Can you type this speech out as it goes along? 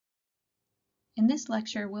In this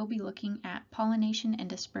lecture, we'll be looking at pollination and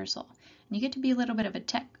dispersal. And you get to be a little bit of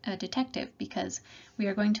a detective because we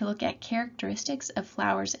are going to look at characteristics of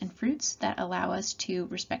flowers and fruits that allow us to,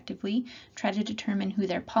 respectively, try to determine who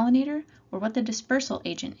their pollinator or what the dispersal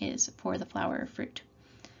agent is for the flower or fruit.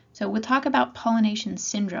 So we'll talk about pollination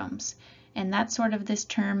syndromes, and that's sort of this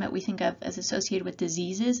term that we think of as associated with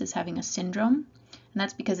diseases as having a syndrome. And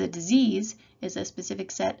that's because a disease is a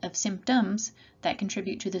specific set of symptoms that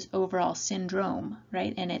contribute to this overall syndrome,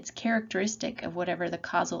 right? And it's characteristic of whatever the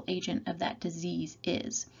causal agent of that disease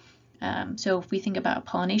is. So if we think about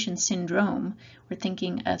pollination syndrome, we're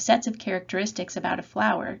thinking of sets of characteristics about a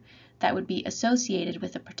flower that would be associated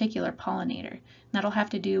with a particular pollinator. And that'll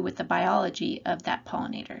have to do with the biology of that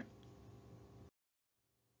pollinator.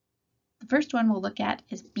 The first one we'll look at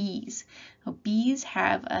is bees. Now, bees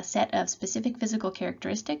have a set of specific physical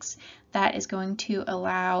characteristics that is going to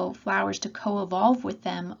allow flowers to co-evolve with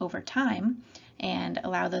them over time and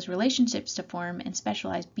allow those relationships to form and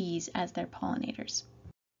specialize bees as their pollinators.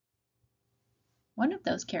 One of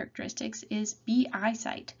those characteristics is bee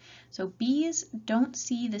eyesight. So bees don't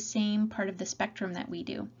see the same part of the spectrum that we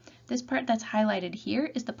do. This part that's highlighted here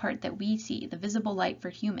is the part that we see, the visible light for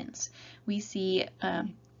humans. We see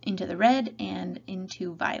into the red and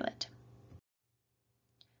into violet.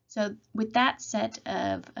 So with that set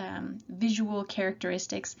of visual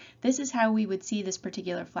characteristics, this is how we would see this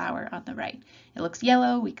particular flower on the right. It looks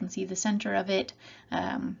yellow, we can see the center of it,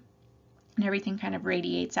 and everything kind of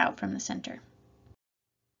radiates out from the center.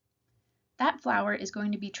 That flower is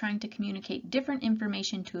going to be trying to communicate different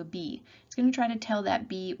information to a bee. It's going to try to tell that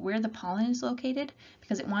bee where the pollen is located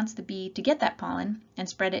because it wants the bee to get that pollen and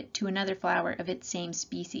spread it to another flower of its same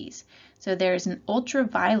species. So there's an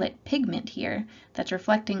ultraviolet pigment here that's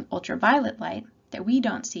reflecting ultraviolet light that we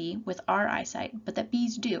don't see with our eyesight, but that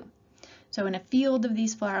bees do. So in a field of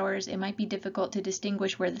these flowers, it might be difficult to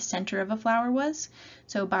distinguish where the center of a flower was.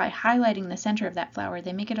 So by highlighting the center of that flower,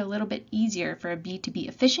 they make it a little bit easier for a bee to be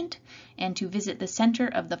efficient and to visit the center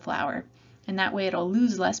of the flower. And that way it'll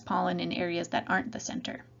lose less pollen in areas that aren't the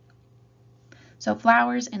center. So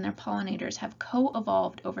flowers and their pollinators have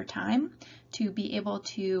co-evolved over time to be able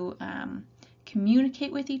to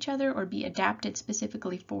communicate with each other or be adapted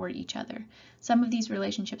specifically for each other. Some of these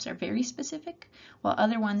relationships are very specific, while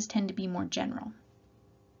other ones tend to be more general.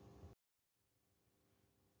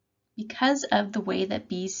 Because of the way that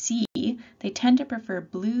bees see, they tend to prefer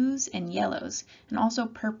blues and yellows and also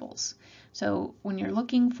purples. So when you're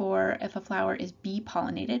looking for if a flower is bee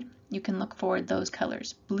pollinated, you can look for those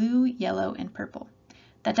colors, blue, yellow, and purple.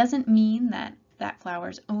 That doesn't mean that flower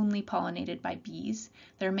is only pollinated by bees.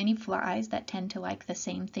 There are many flies that tend to like the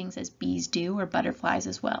same things as bees do, or butterflies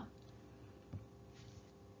as well.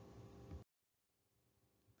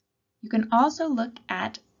 You can also look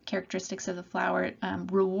at characteristics of the flower,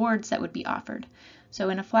 rewards that would be offered. So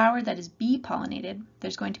in a flower that is bee pollinated,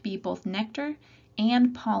 there's going to be both nectar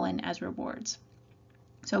and pollen as rewards.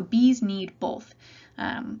 So bees need both.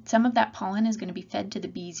 Some of that pollen is going to be fed to the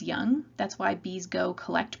bees' young. That's why bees go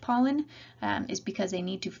collect pollen, is because they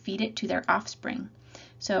need to feed it to their offspring.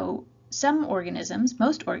 So some organisms,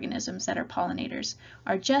 most organisms that are pollinators,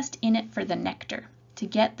 are just in it for the nectar, to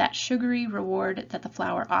get that sugary reward that the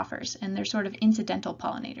flower offers, and they're sort of incidental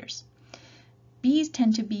pollinators. Bees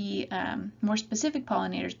tend to be more specific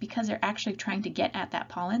pollinators because they're actually trying to get at that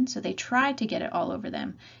pollen, so they try to get it all over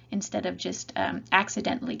them instead of just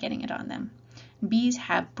accidentally getting it on them. Bees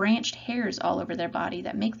have branched hairs all over their body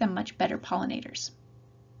that make them much better pollinators.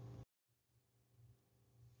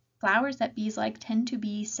 Flowers that bees like tend to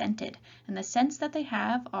be scented, and the scents that they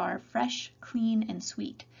have are fresh, clean, and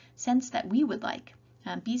sweet, scents that we would like.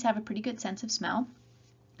 Bees have a pretty good sense of smell.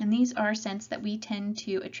 And these are scents that we tend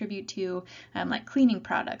to attribute to like cleaning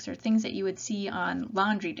products or things that you would see on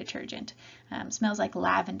laundry detergent. Smells like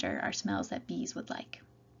lavender are smells that bees would like.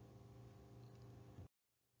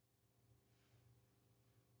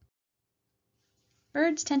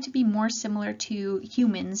 Birds tend to be more similar to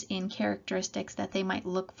humans in characteristics that they might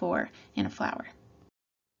look for in a flower.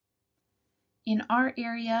 In our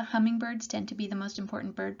area, hummingbirds tend to be the most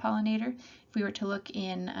important bird pollinator. If we were to look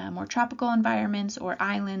in more tropical environments or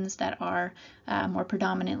islands that are more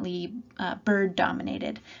predominantly bird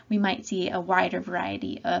dominated, we might see a wider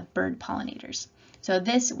variety of bird pollinators. So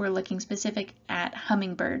this, we're looking specific at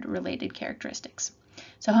hummingbird related characteristics.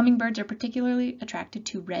 So hummingbirds are particularly attracted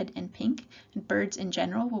to red and pink, and birds in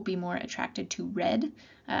general will be more attracted to red.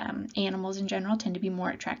 Animals in general tend to be more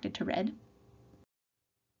attracted to red.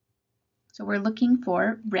 So we're looking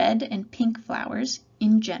for red and pink flowers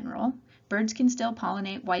in general. Birds can still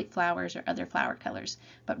pollinate white flowers or other flower colors,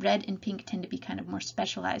 but red and pink tend to be kind of more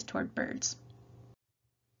specialized toward birds.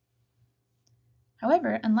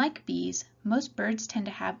 However, unlike bees, most birds tend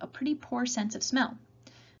to have a pretty poor sense of smell.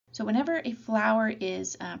 So whenever a flower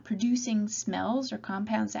is producing smells or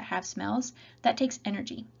compounds that have smells, that takes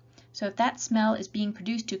energy. So if that smell is being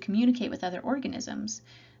produced to communicate with other organisms,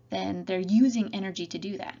 then they're using energy to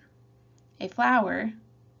do that. A flower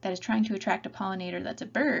that is trying to attract a pollinator that's a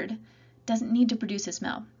bird doesn't need to produce a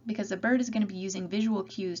smell because the bird is going to be using visual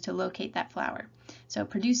cues to locate that flower. So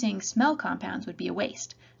producing smell compounds would be a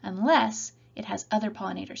waste unless it has other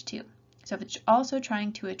pollinators too. So if it's also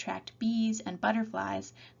trying to attract bees and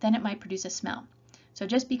butterflies, then it might produce a smell. So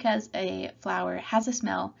just because a flower has a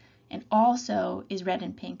smell and also is red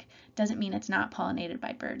and pink doesn't mean it's not pollinated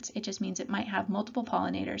by birds. It just means it might have multiple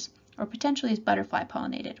pollinators or potentially is butterfly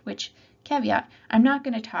pollinated, which, caveat, I'm not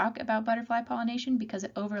going to talk about butterfly pollination because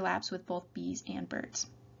it overlaps with both bees and birds.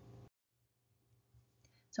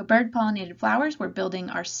 So bird pollinated flowers, we're building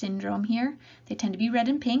our syndrome here. They tend to be red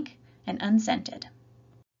and pink and unscented.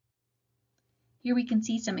 Here we can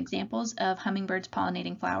see some examples of hummingbirds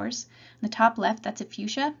pollinating flowers. In the top left, that's a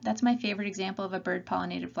fuchsia. That's my favorite example of a bird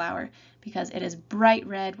pollinated flower because it is bright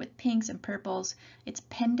red with pinks and purples. It's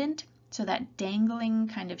pendant, so that dangling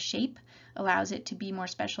kind of shape allows it to be more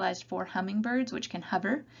specialized for hummingbirds, which can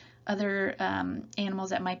hover. Other animals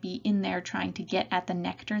that might be in there trying to get at the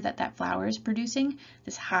nectar that that flower is producing,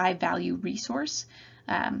 this high value resource,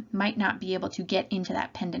 might not be able to get into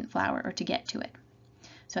that pendant flower or to get to it.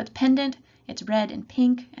 So it's pendant. It's red and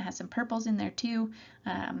pink, it has some purples in there too,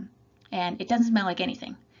 and it doesn't smell like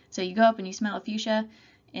anything. So you go up and you smell a fuchsia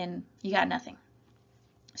and you got nothing.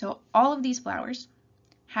 So all of these flowers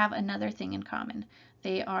have another thing in common.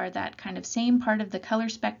 They are that kind of same part of the color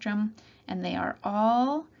spectrum, and they are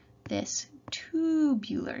all this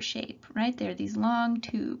tubular shape, right? They're these long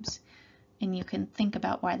tubes, and you can think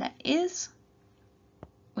about why that is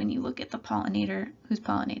when you look at the pollinator who's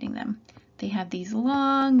pollinating them. They have these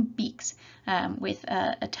long beaks with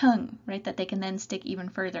a tongue, right, that they can then stick even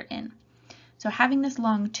further in. So having this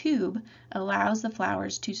long tube allows the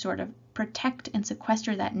flowers to sort of protect and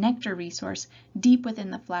sequester that nectar resource deep within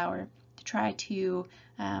the flower to try to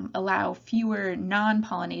allow fewer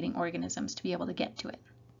non-pollinating organisms to be able to get to it.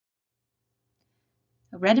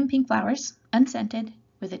 Red and pink flowers, unscented,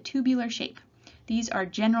 with a tubular shape. These are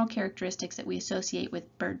general characteristics that we associate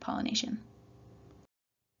with bird pollination.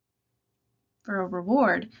 For a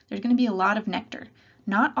reward, there's going to be a lot of nectar.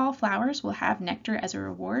 Not all flowers will have nectar as a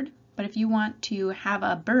reward, but if you want to have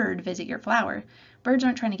a bird visit your flower, birds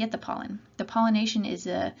aren't trying to get the pollen. The pollination is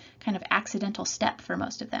a kind of accidental step for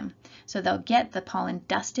most of them. So they'll get the pollen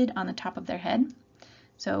dusted on the top of their head.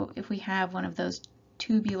 So if we have one of those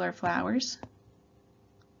tubular flowers,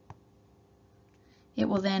 it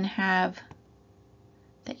will then have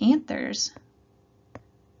the anthers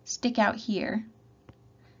stick out here,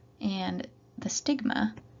 and the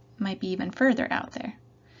stigma might be even further out there.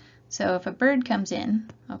 So if a bird comes in,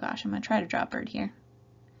 oh gosh, I'm going to try to draw a bird here.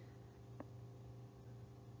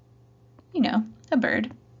 You know, a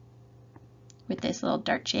bird with this little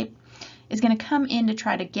dart shape is going to come in to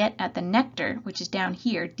try to get at the nectar, which is down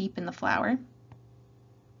here deep in the flower.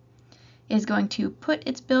 It is going to put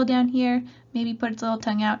its bill down here, maybe put its little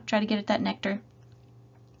tongue out, try to get at that nectar.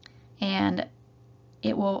 And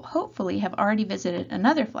it will hopefully have already visited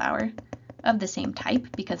another flower of the same type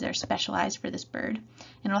because they're specialized for this bird,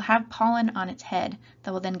 and it'll have pollen on its head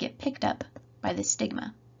that will then get picked up by the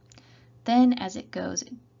stigma. Then as it goes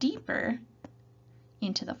deeper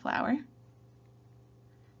into the flower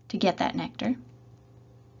to get that nectar,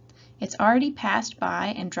 it's already passed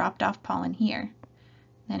by and dropped off pollen here.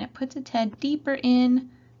 Then it puts its head deeper in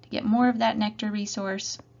to get more of that nectar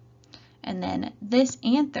resource, and then this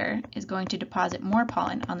anther is going to deposit more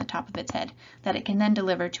pollen on the top of its head that it can then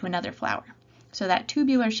deliver to another flower. So that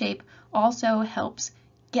tubular shape also helps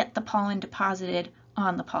get the pollen deposited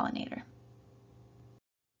on the pollinator.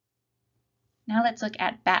 Now let's look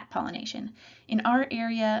at bat pollination. In our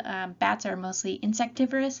area, bats are mostly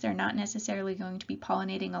insectivorous. They're not necessarily going to be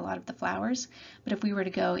pollinating a lot of the flowers, but if we were to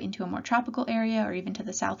go into a more tropical area or even to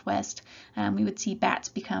the southwest, we would see bats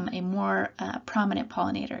become a more prominent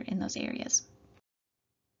pollinator in those areas.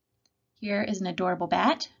 Here is an adorable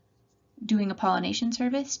bat doing a pollination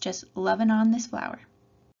service, just loving on this flower.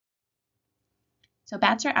 So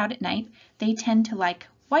bats are out at night. They tend to like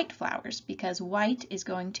white flowers because white is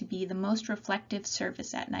going to be the most reflective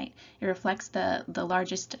surface at night. It reflects the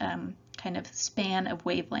largest kind of span of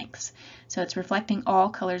wavelengths. So it's reflecting all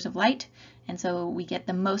colors of light, and so we get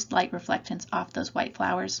the most light reflectance off those white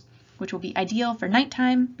flowers, which will be ideal for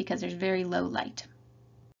nighttime because there's very low light.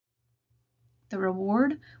 The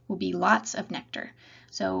reward will be lots of nectar.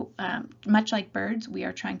 So much like birds, we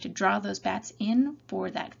are trying to draw those bats in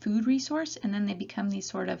for that food resource, and then they become these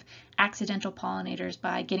sort of accidental pollinators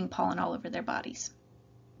by getting pollen all over their bodies.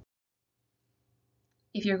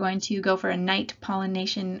 If you're going to go for a night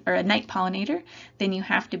pollination or a night pollinator, then you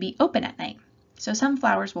have to be open at night. So some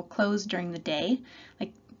flowers will close during the day,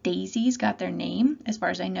 like daisies got their name, as far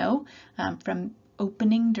as I know, from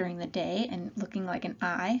opening during the day and looking like an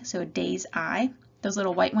eye, so a day's eye. Those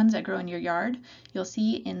little white ones that grow in your yard, you'll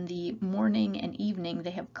see in the morning and evening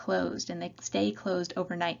they have closed, and they stay closed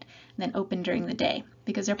overnight and then open during the day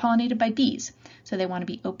because they're pollinated by bees, so they want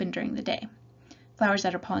to be open during the day. Flowers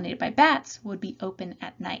that are pollinated by bats would be open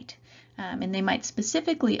at night, and they might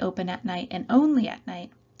specifically open at night and only at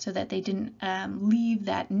night so that they didn't leave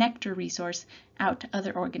that nectar resource out to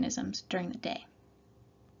other organisms during the day.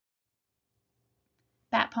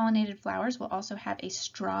 Bat-pollinated flowers will also have a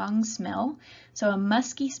strong smell. So a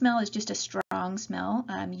musky smell is just a strong smell.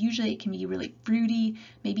 Usually it can be really fruity,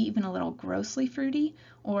 maybe even a little grossly fruity,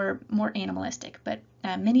 or more animalistic. But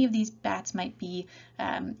many of these bats might be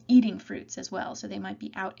eating fruits as well, so they might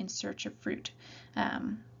be out in search of fruit.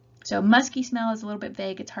 So musky smell is a little bit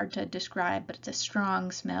vague. It's hard to describe, but it's a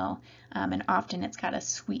strong smell, and often it's got a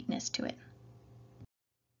sweetness to it.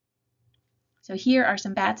 So here are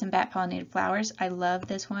some bats and bat-pollinated flowers. I love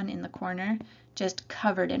this one in the corner, just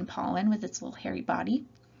covered in pollen with its little hairy body.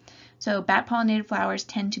 So bat-pollinated flowers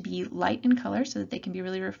tend to be light in color so that they can be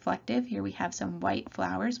really reflective. Here we have some white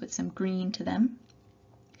flowers with some green to them.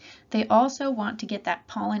 They also want to get that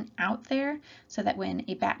pollen out there so that when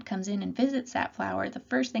a bat comes in and visits that flower, the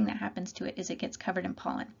first thing that happens to it is it gets covered in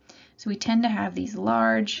pollen. So we tend to have these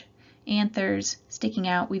large anthers sticking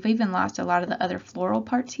out. We've even lost a lot of the other floral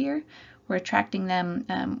parts here. We're attracting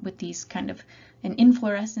them with these kind of an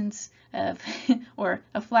inflorescence of, or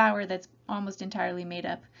a flower that's almost entirely made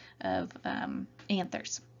up of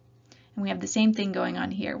anthers. And we have the same thing going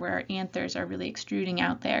on here where our anthers are really extruding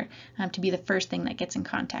out there to be the first thing that gets in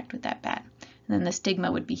contact with that bat. And then the stigma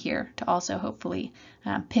would be here to also hopefully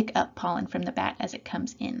pick up pollen from the bat as it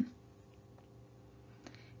comes in.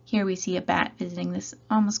 Here we see a bat visiting this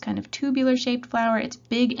almost kind of tubular shaped flower. It's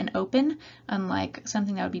big and open, unlike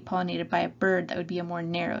something that would be pollinated by a bird that would be a more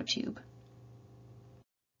narrow tube.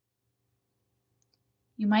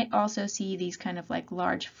 You might also see these kind of like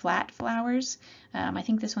large flat flowers. I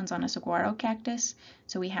think this one's on a saguaro cactus.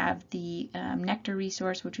 So we have the nectar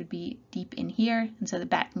resource, which would be deep in here. And so the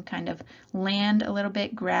bat can kind of land a little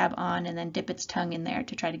bit, grab on, and then dip its tongue in there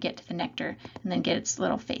to try to get to the nectar and then get its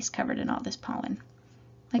little face covered in all this pollen.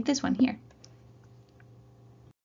 Like this one here.